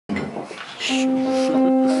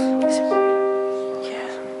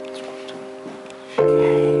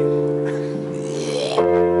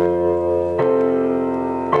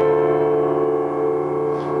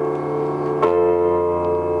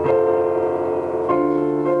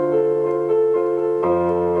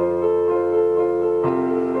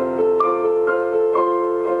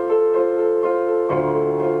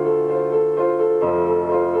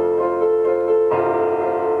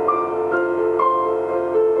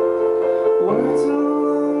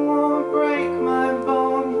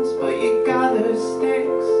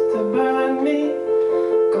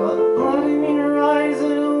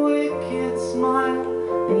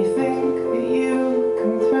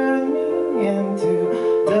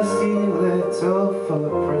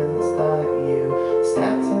Footprints that you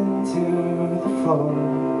stepped into the floor.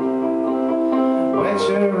 Wet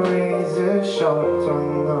your razor sharp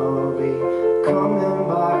tongue, I'll be coming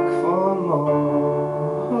back for more.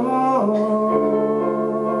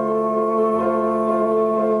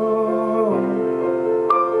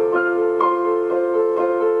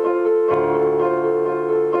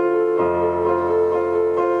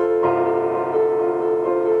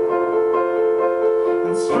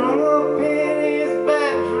 And strung up in his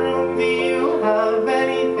bedroom, do you have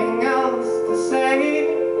anything else to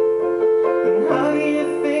say? And how do you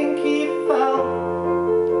think he felt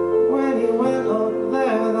when he went up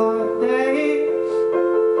there that day?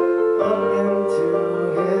 Up into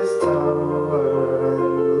his tower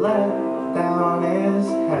and let down his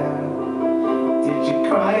hair. Did you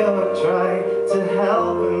cry or try to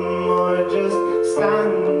help him, or just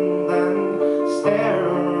stand and stare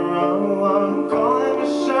around? Call him a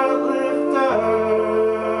shirtlifter.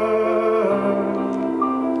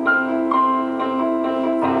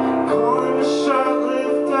 Call him a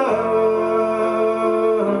shirtlifter.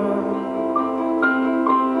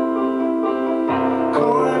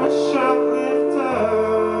 Call him a shirtlifter.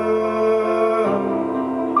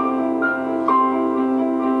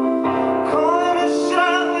 Call him a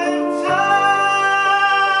shirtlifter.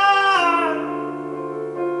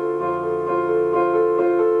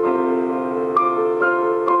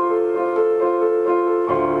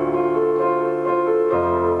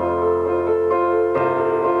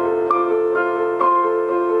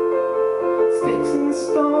 Sticks and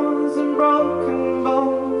stones and broken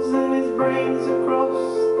bones, and his brains across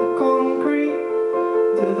the concrete.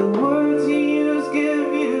 Do the words